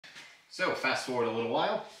So fast forward a little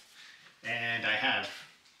while, and I have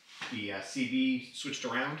the CB switched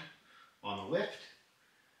around on the lift.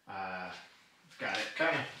 I've got it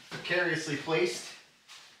kind of precariously placed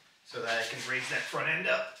so that I can raise that front end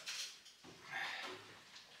up.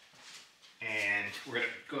 And we're going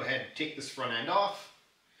to go ahead and take this front end off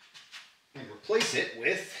and replace it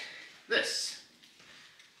with this.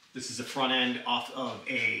 This is the front end off of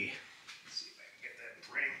a, let's see if I can get that in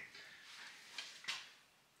frame,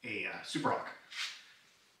 a Super Hawk.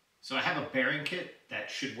 So I have a bearing kit that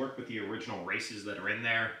should work with the original races that are in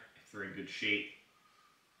there, if they're in good shape.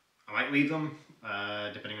 I might leave them,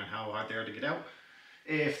 depending on how hard they are to get out.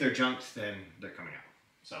 If they're junked, then they're coming out.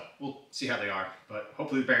 So we'll see how they are, but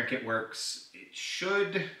hopefully the bearing kit works. It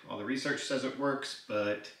should. All the research says it works,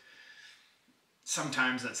 but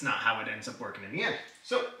sometimes that's not how it ends up working in the end.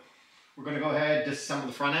 So we're going to go ahead, disassemble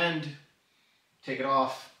the front end, take it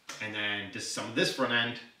off, and then disassemble this front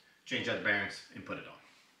end, change out the bearings, and put it on.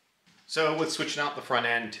 So with switching out the front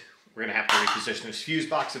end, we're going to have to reposition this fuse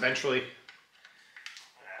box eventually.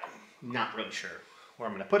 Not really sure where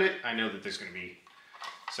I'm going to put it. I know that there's going to be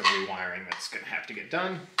some rewiring that's going to have to get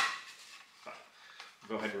done. But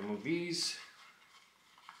we'll go ahead and remove these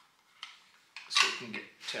so we can get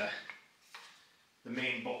to the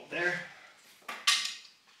main bolt there.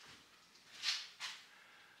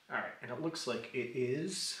 All right, and it looks like it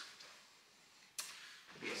is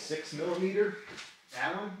maybe a 6mm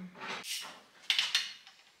Allen.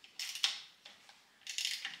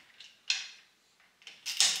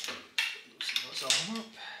 Loosen those all up.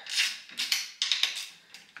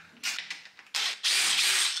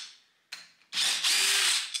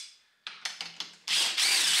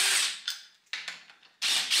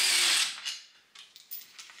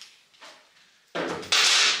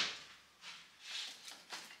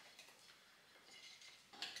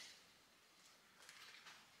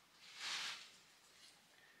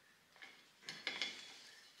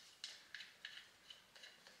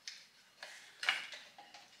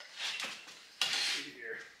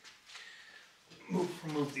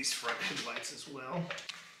 Remove these front headlights as well.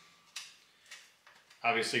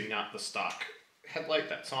 Obviously not the stock headlight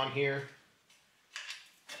that's on here.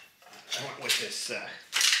 I went with this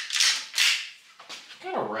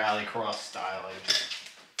kind of rallycross style. I just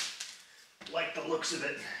like the looks of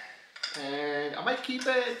it. And I might keep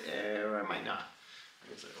it, or I might not.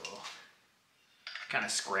 It's a little kind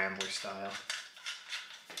of scrambler style.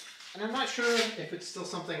 And I'm not sure if it's still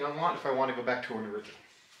something I want, if I want to go back to an original.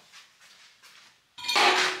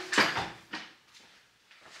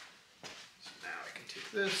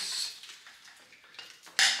 This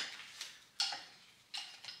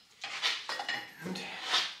and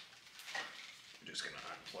we're just going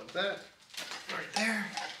to unplug that right there.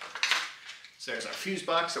 So there's our fuse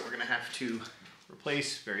box that we're going to have to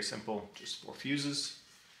replace. Very simple, just 4 fuses.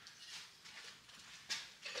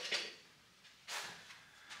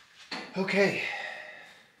 Okay,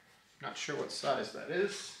 not sure what size that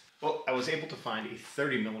is. Well, I was able to find a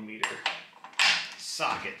 30mm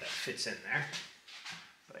socket that fits in there.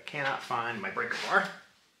 But I cannot find my breaker bar.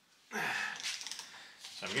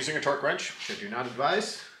 So I'm using a torque wrench, which I do not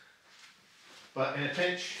advise, but in a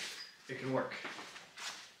pinch, it can work.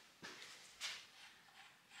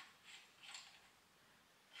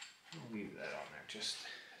 I'll leave that on there, just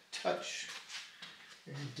a touch,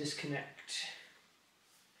 and disconnect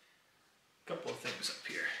a couple of things up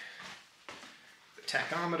here. The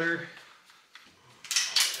tachometer,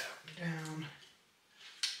 up and down.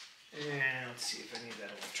 And let's see if any of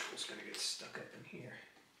that electrical is going to get stuck up in here.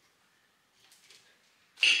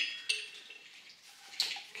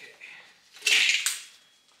 Okay.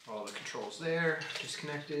 All the controls there,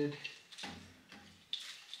 disconnected.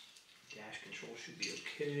 Dash control should be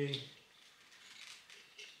okay.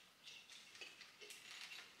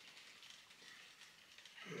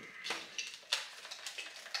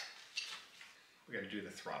 We got to do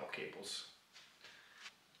the throttle cables.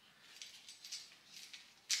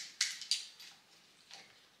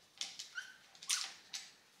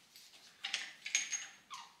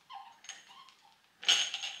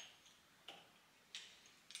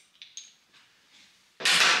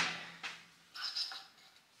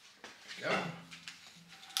 Go.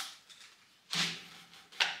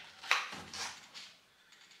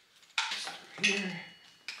 Here.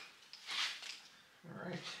 All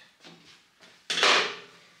right.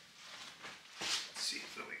 Let's see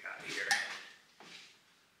what we got here.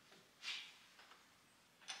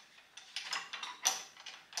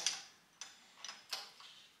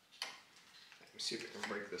 Let me see if I can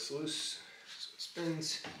break this loose so it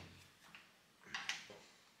spins.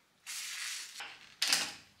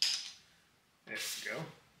 There we go.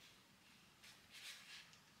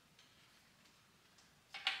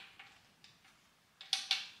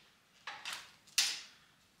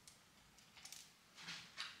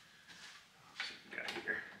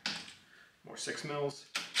 6 mils.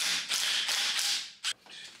 Put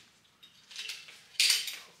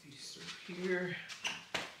these through here.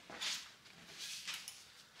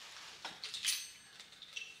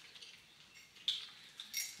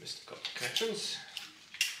 Missed a couple connections.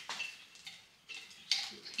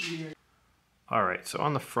 Here. All right, so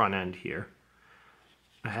on the front end here,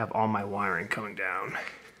 I have all my wiring coming down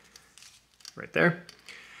right there.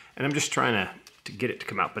 And I'm just trying to get it to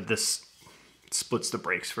come out, but this splits the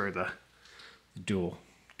brakes for the dual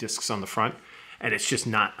discs on the front, and it's just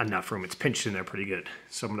not enough room. It's pinched in there pretty good.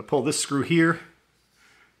 So I'm gonna pull this screw here,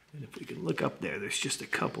 and if we can look up there, there's just a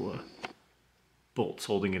couple of bolts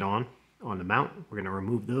holding it on the mount. We're gonna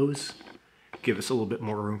remove those, give us a little bit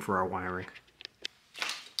more room for our wiring.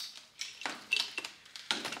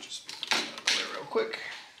 Just move this out of the way real quick.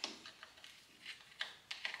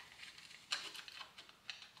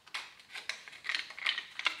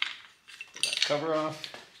 Pull that cover off.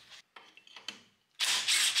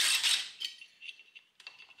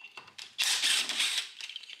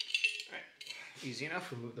 All right, easy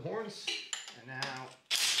enough, remove the horns, and now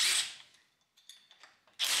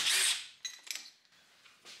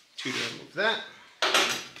to remove that.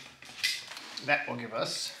 That will give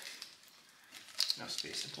us enough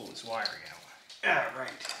space to pull this wiring out. All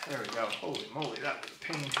right, there we go. Holy moly, that was a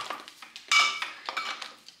pain.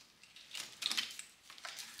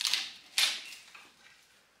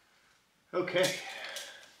 Okay.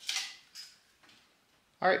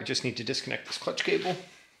 All right, we just need to disconnect this clutch cable.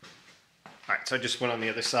 All right, so I just went on the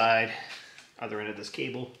other side, other end of this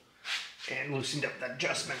cable, and loosened up that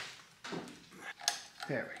adjustment.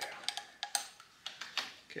 There we go.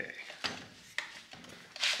 Okay,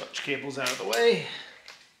 clutch cable's out of the way.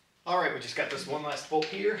 All right, we just got this one last bolt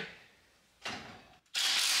here.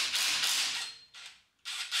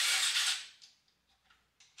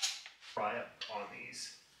 Pry up on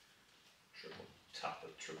these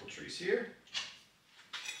triple trees here.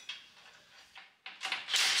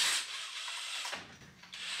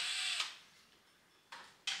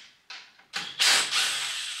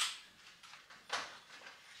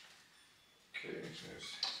 Okay, there's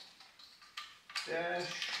dash.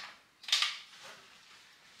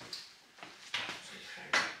 So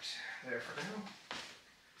hang it there for now.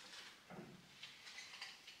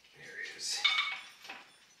 There it is.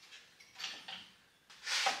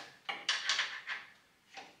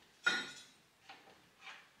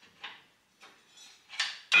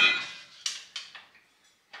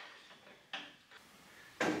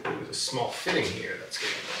 There's a small fitting here that's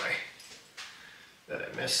getting in the way that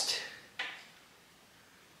I missed.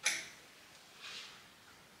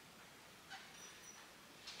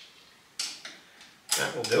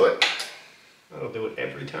 That will do it. That'll do it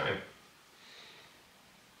every time.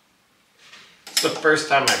 It's the first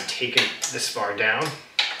time I've taken this far down.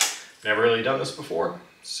 Never really done this before,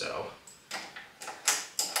 so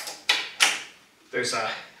there's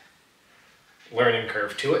a learning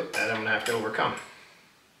curve to it that I'm gonna have to overcome.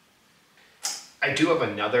 I do have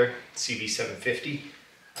another CB750.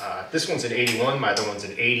 This one's an 81, my other one's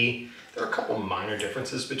an 80. There are a couple minor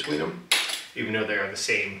differences between them, even though they are the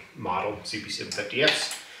same model,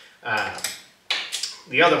 CB750S.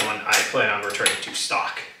 The other one I plan on returning to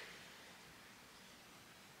stock.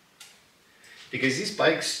 Because these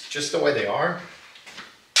bikes, just the way they are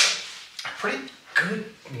pretty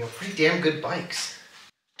good, pretty damn good bikes.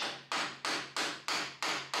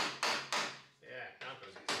 Yeah, now it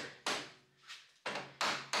goes easier.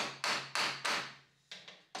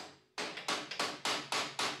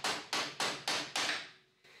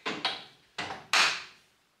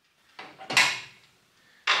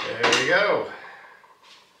 There we go.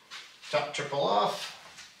 Top triple off.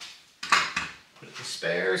 Put it in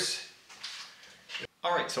spares.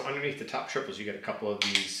 All right, so underneath the top triples, you get a couple of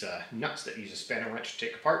these nuts that use a spanner wrench to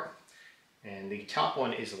take apart. And the top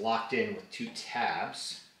one is locked in with two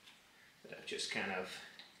tabs that I've just kind of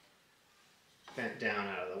bent down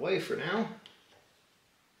out of the way for now.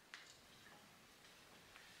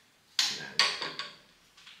 And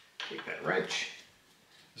take that wrench.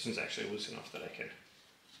 This one's actually loose enough that I can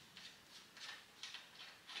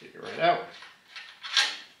take it right out.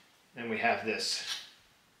 And we have this,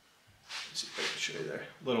 let's see if I can show you there,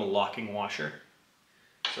 little locking washer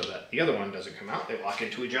so that the other one doesn't come out. They lock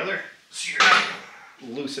into each other so you're not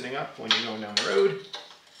loosening up when you're going down the road.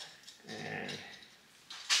 And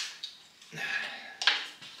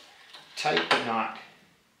tight, but not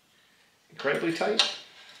incredibly tight.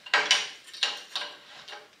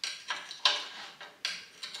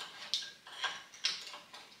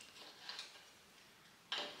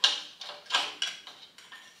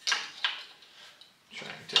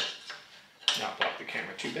 Trying to not block the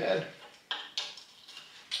camera too bad.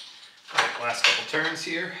 Last couple turns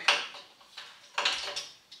here.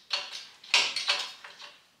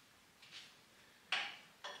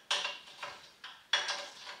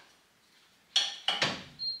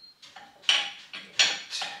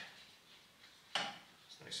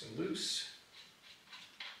 Nice and loose.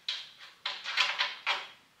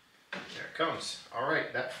 There it comes. All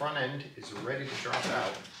right, that front end is ready to drop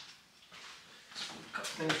out. So we'll cut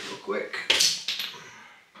things real quick.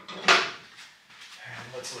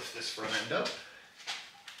 And let's lift this front end up.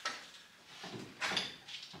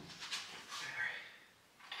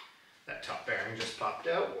 That top bearing just popped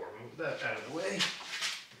out. We'll move that out of the way.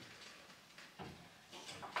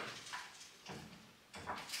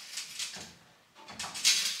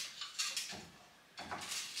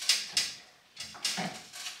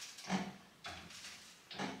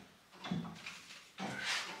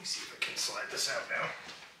 Let me see if I can slide this out now.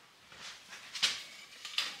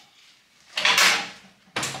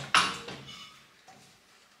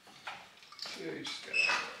 So you just gotta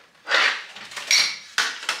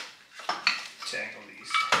tangle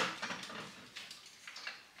these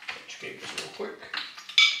clutch cables real quick.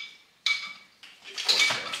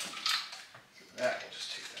 That will just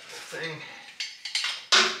take that whole thing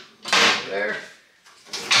over there,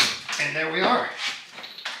 and there we are.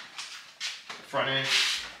 Front end.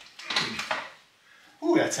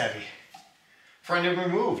 Ooh, that's heavy. Front end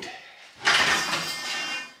removed.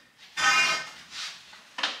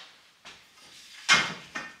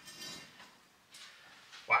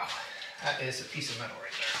 Wow, that is a piece of metal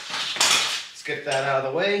right there. Let's get that out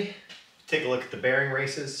of the way. Take a look at the bearing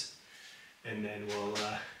races, and then we'll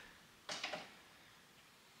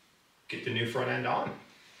get the new front end on.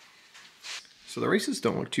 So the races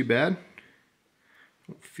don't look too bad.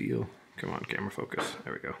 Don't feel, come on, camera focus.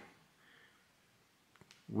 There we go.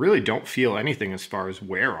 Really don't feel anything as far as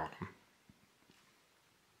wear on them.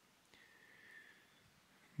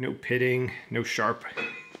 No pitting, no sharp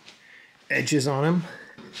edges on them.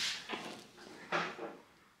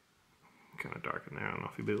 Kind of dark in there. I don't know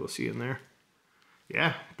if you'll be able to see in there.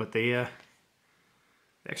 Yeah, but they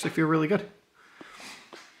actually feel really good.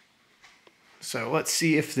 So let's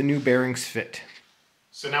see if the new bearings fit.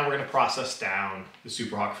 So now we're going to process down the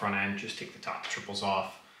Super Hawk front end. Just take the top triples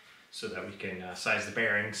off so that we can size the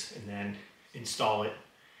bearings and then install it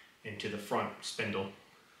into the front spindle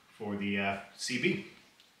for the CB.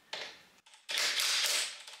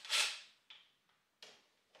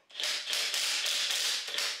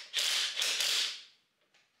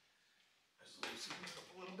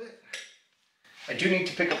 I do need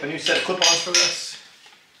to pick up a new set of clip-ons for this.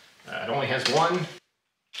 It only has one.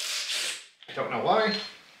 I don't know why,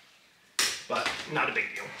 but not a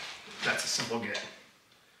big deal. That's a simple get.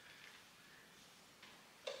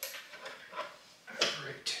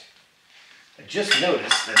 Alright. I just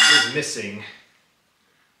noticed that it is missing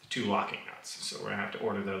the two locking nuts, so we're going to have to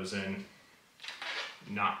order those in.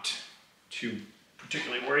 Not too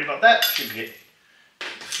particularly worried about that. Should get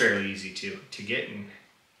fairly easy to get, and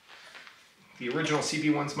the original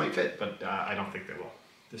CB ones might fit, but I don't think they will.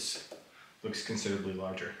 This looks considerably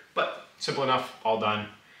larger, but simple enough, all done.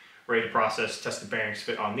 Ready to process, test the bearings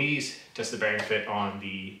fit on these, test the bearing fit on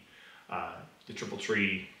the triple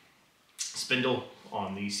tree spindle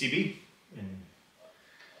on the CB, and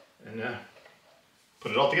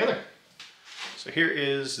put it all together. So here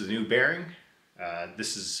is the new bearing.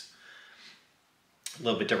 This is a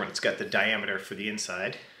little bit different. It's got the diameter for the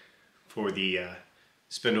inside for the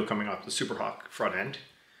spindle coming off the Super Hawk front end.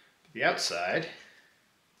 The outside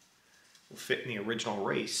will fit in the original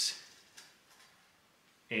race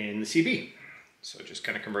in the CB. So it just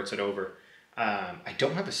kind of converts it over. I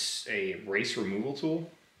don't have a race removal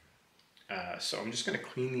tool, so I'm just going to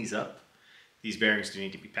clean these up. These bearings do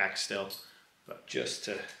need to be packed still, but just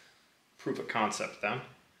to prove a concept them,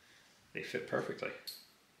 they fit perfectly.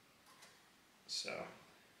 So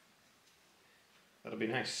that'll be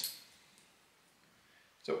nice.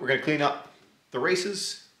 So we're going to clean up the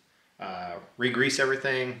races, re-grease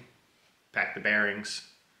everything, pack the bearings,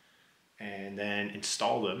 and then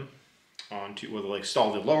install them onto, well,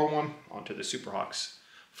 install the lower one onto the Super Hawk's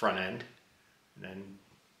front end, and then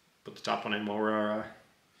put the top one in while we're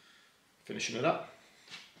finishing it up.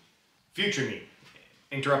 Future me.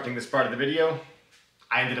 Interrupting this part of the video,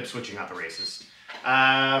 I ended up switching out the races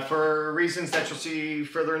for reasons that you'll see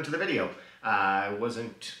further into the video. I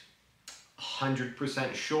wasn't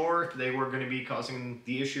 100% sure if they were going to be causing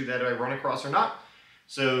the issue that I run across or not.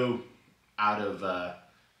 So out of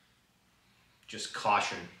just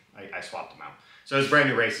caution, I swapped them out. So there's brand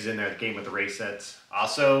new races in there that came with the race sets.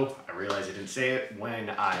 Also, I realized I didn't say it when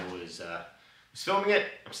I was filming it.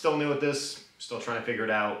 I'm still new at this, still trying to figure it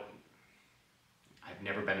out. I've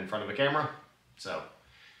never been in front of a camera, so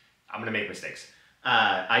I'm gonna make mistakes.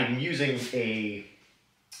 I'm using a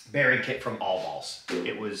bearing kit from All Balls.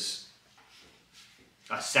 It was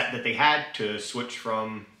a set that they had to switch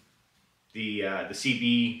from the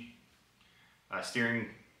CB steering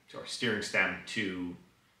stem to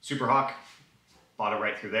Super Hawk. Bought it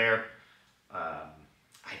right through there.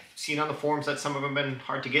 I've seen on the forums that some of them have been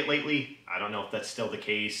hard to get lately. I don't know if that's still the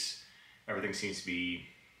case. Everything seems to be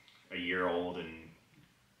a year old and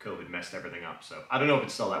COVID messed everything up. So I don't know if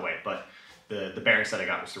it's still that way, but the bearing set I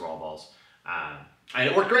got was through All Balls. And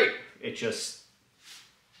it worked great. It just,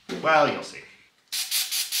 well, you'll see.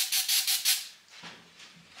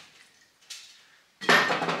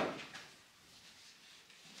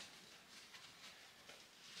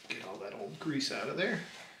 Get all that old grease out of there.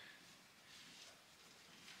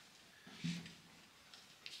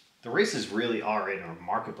 The races really are in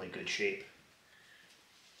remarkably good shape.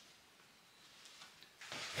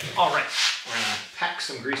 All right, we're gonna pack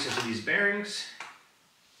some grease into these bearings.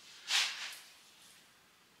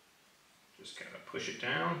 Just kind of push it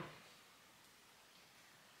down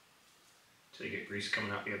until you get grease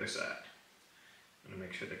coming out the other side. I'm gonna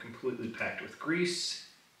make sure they're completely packed with grease.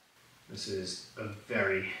 This is a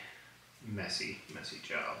very messy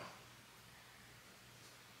job.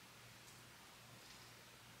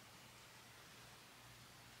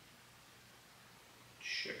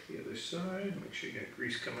 Check the other side, make sure you got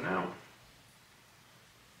grease coming out.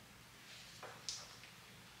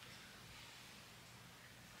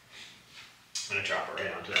 I'm gonna drop it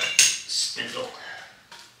right onto that spindle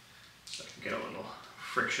so I can get a little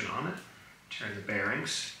friction on it. Turn the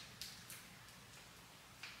bearings.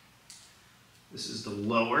 This is the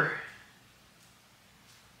lower.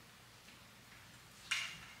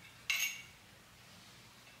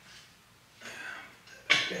 Put that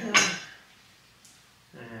back down.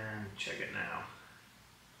 And check it now.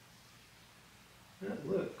 That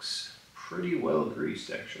looks pretty well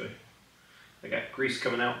greased actually. I got grease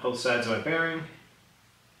coming out both sides of my bearing.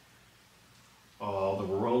 All the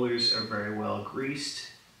rollers are very well greased.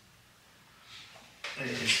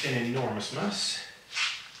 It's an enormous mess,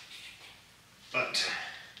 but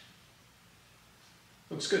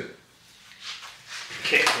looks good.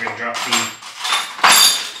 Okay, we're gonna drop the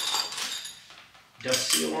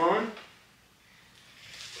dust seal on.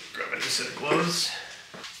 Grab a new set of gloves.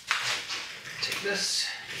 Take this.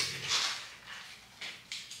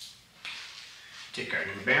 Take our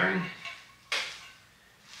new bearing. And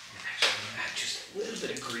actually, I'm gonna add just a little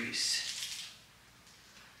bit of grease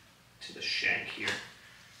to the shank here,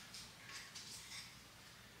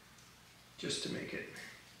 just to make it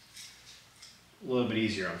a little bit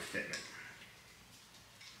easier on fitment.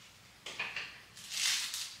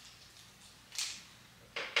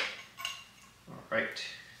 All right.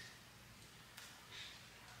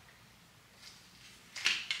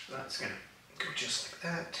 So that's gonna go just like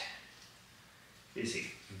that. Is a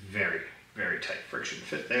very, very tight friction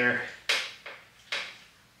fit there.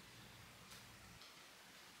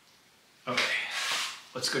 Okay,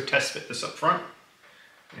 let's go test fit this up front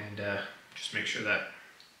and just make sure that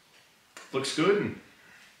looks good and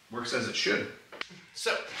works as it should.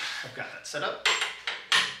 So I've got that set up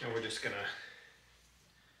and we're just gonna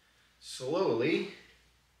slowly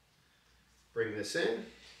bring this in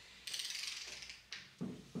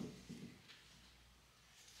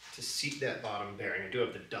to seat that bottom bearing. I do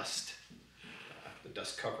have the dust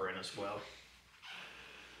cover in as well.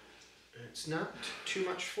 And it's not too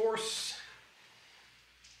much force.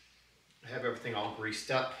 I have everything all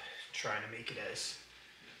greased up, trying to make it as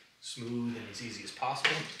smooth and as easy as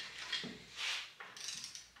possible.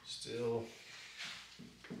 Still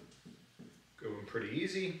going pretty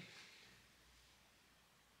easy.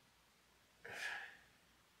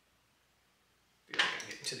 Feel like I'm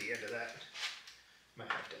getting to the end of that. Might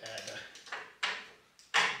have to add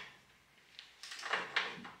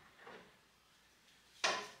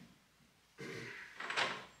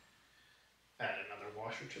another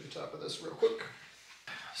washer to the top of this real quick.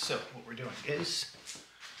 So what we're doing is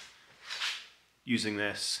using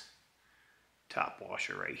this top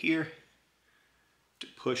washer right here to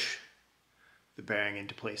push the bearing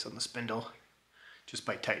into place on the spindle just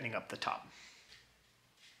by tightening up the top.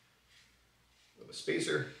 With a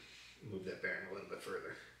spacer, move that bearing a little bit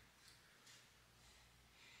further.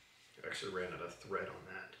 I actually ran out of thread on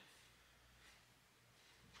that.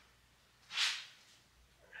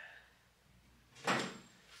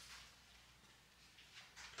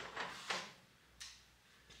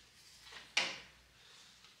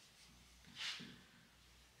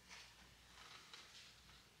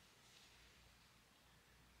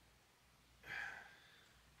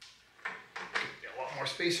 more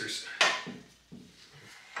spacers.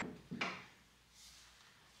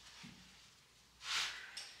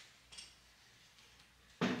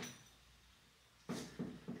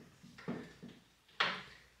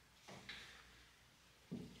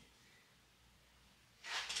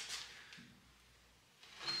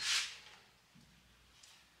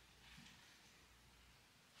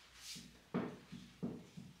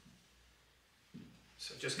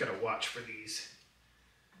 So just gotta watch for these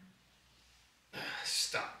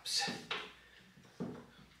stops,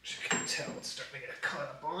 which you can tell it's starting to get caught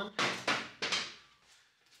up on. Tap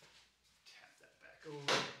that back over.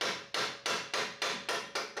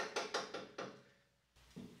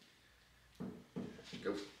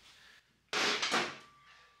 Go.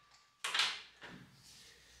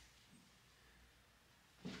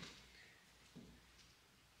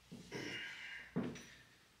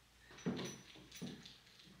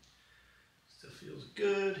 Still feels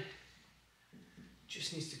good.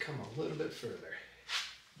 Just needs to come a little bit further.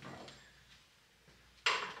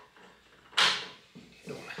 You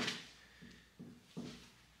don't want to.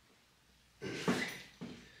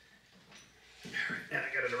 All right, now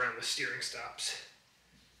I got it around the steering stops.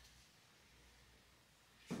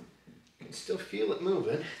 You can still feel it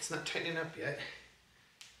moving. It's not tightening up yet.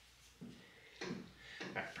 All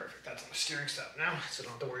right, perfect. That's on the steering stop now, so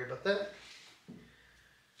don't have to worry about that.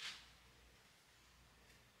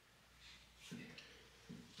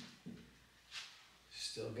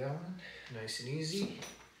 Still going, nice and easy.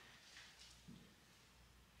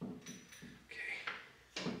 Okay,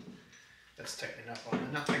 that's tightening up on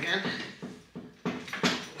the nut again. So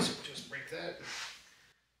we'll just break that.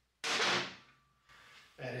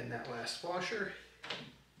 Add in that last washer.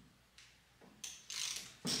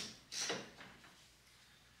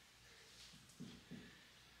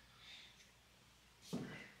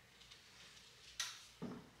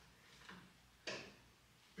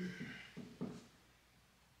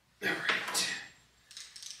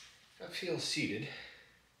 Feels seated.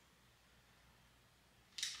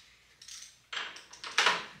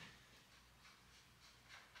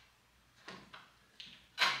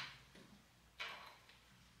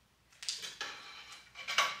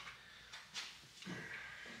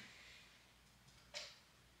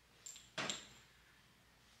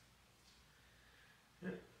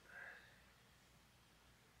 Yep.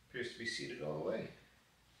 Appears to be seated all the way.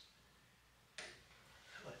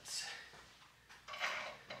 Let's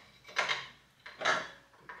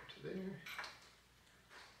there.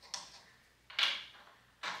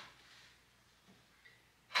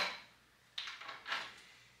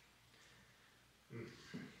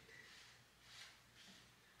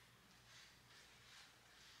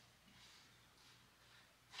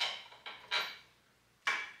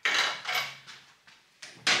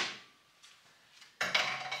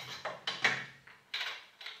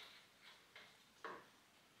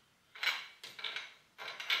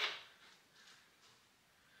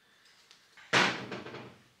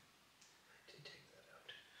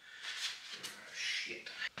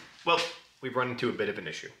 Well, we've run into a bit of an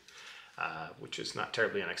issue, which is not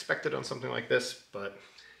terribly unexpected on something like this, but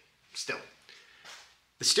still.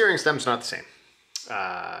 The steering stem's not the same.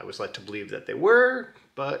 I was led to believe that they were,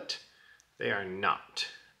 but they are not.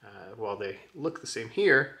 While they look the same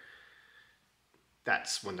here,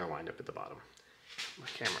 that's when they're lined up at the bottom. My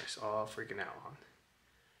camera's all freaking out on.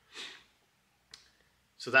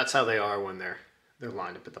 So that's how they are when they're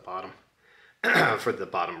lined up at the bottom for the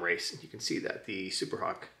bottom race. You can see that the Super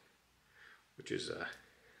Hawk, which is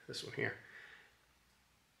this one here,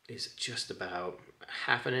 is just about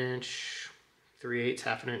half an inch, 3/8,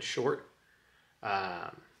 half an inch short.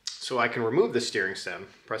 So I can remove the steering stem,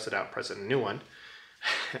 press it out, press it in a new one.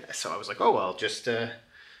 So I was like, oh, well, just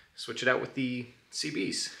switch it out with the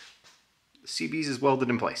CBs. The CBs is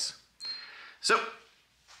welded in place. So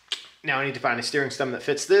now I need to find a steering stem that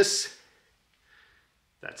fits this.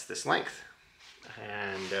 That's this length.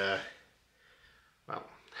 And, well,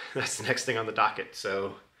 that's the next thing on the docket.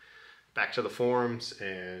 So back to the forums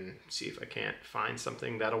and see if I can't find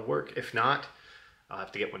something that'll work. If not, I'll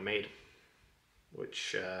have to get one made,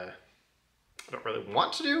 which I don't really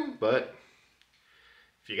want to do, but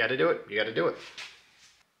if you got to do it, you got to do it.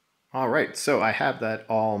 All right, so I have that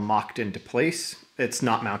all mocked into place. It's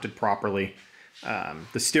not mounted properly.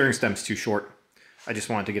 The steering stem's too short. I just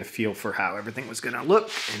wanted to get a feel for how everything was going to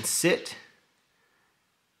look and sit,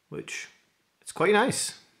 which it's quite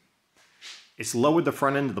nice. It's lowered the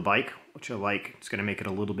front end of the bike, which I like. It's going to make it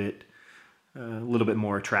a little bit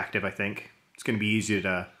more attractive, I think. It's going to be easier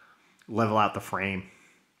to level out the frame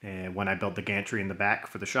when I build the gantry in the back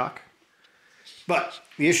for the shock. But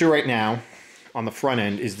the issue right now on the front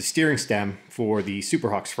end is the steering stem for the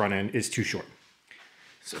Superhawk's front end is too short.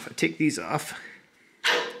 So if I take these off,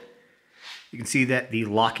 you can see that the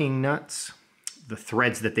locking nuts, the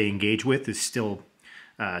threads that they engage with, is still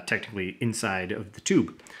technically inside of the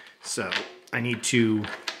tube. So I need to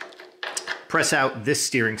press out this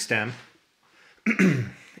steering stem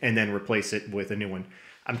and then replace it with a new one.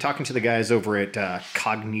 I'm talking to the guys over at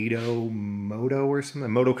Cognito Moto or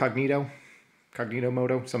something, Moto Cognito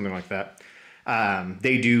Moto, something like that.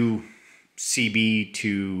 They do CB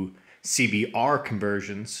to CBR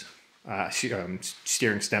conversions,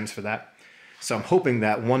 steering stems for that. So I'm hoping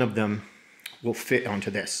that one of them will fit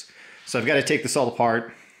onto this. So I've got to take this all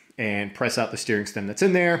apart and press out the steering stem that's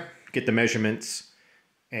in there, get the measurements,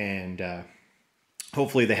 and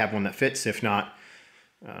hopefully they have one that fits. If not,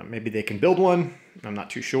 maybe they can build one. I'm not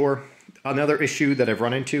too sure. Another issue that I've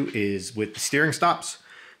run into is with the steering stops.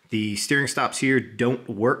 The steering stops here don't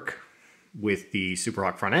work with the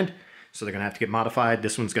Superhawk front end, so they're gonna have to get modified.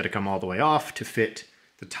 This one's got to come all the way off to fit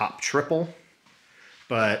the top triple,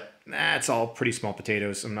 but that's all pretty small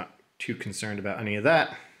potatoes. I'm not too concerned about any of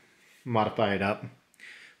that. Modify it up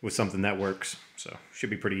with something that works, so should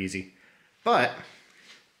be pretty easy. But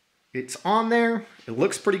it's on there, it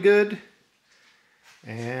looks pretty good,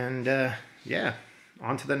 and yeah,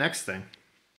 on to the next thing.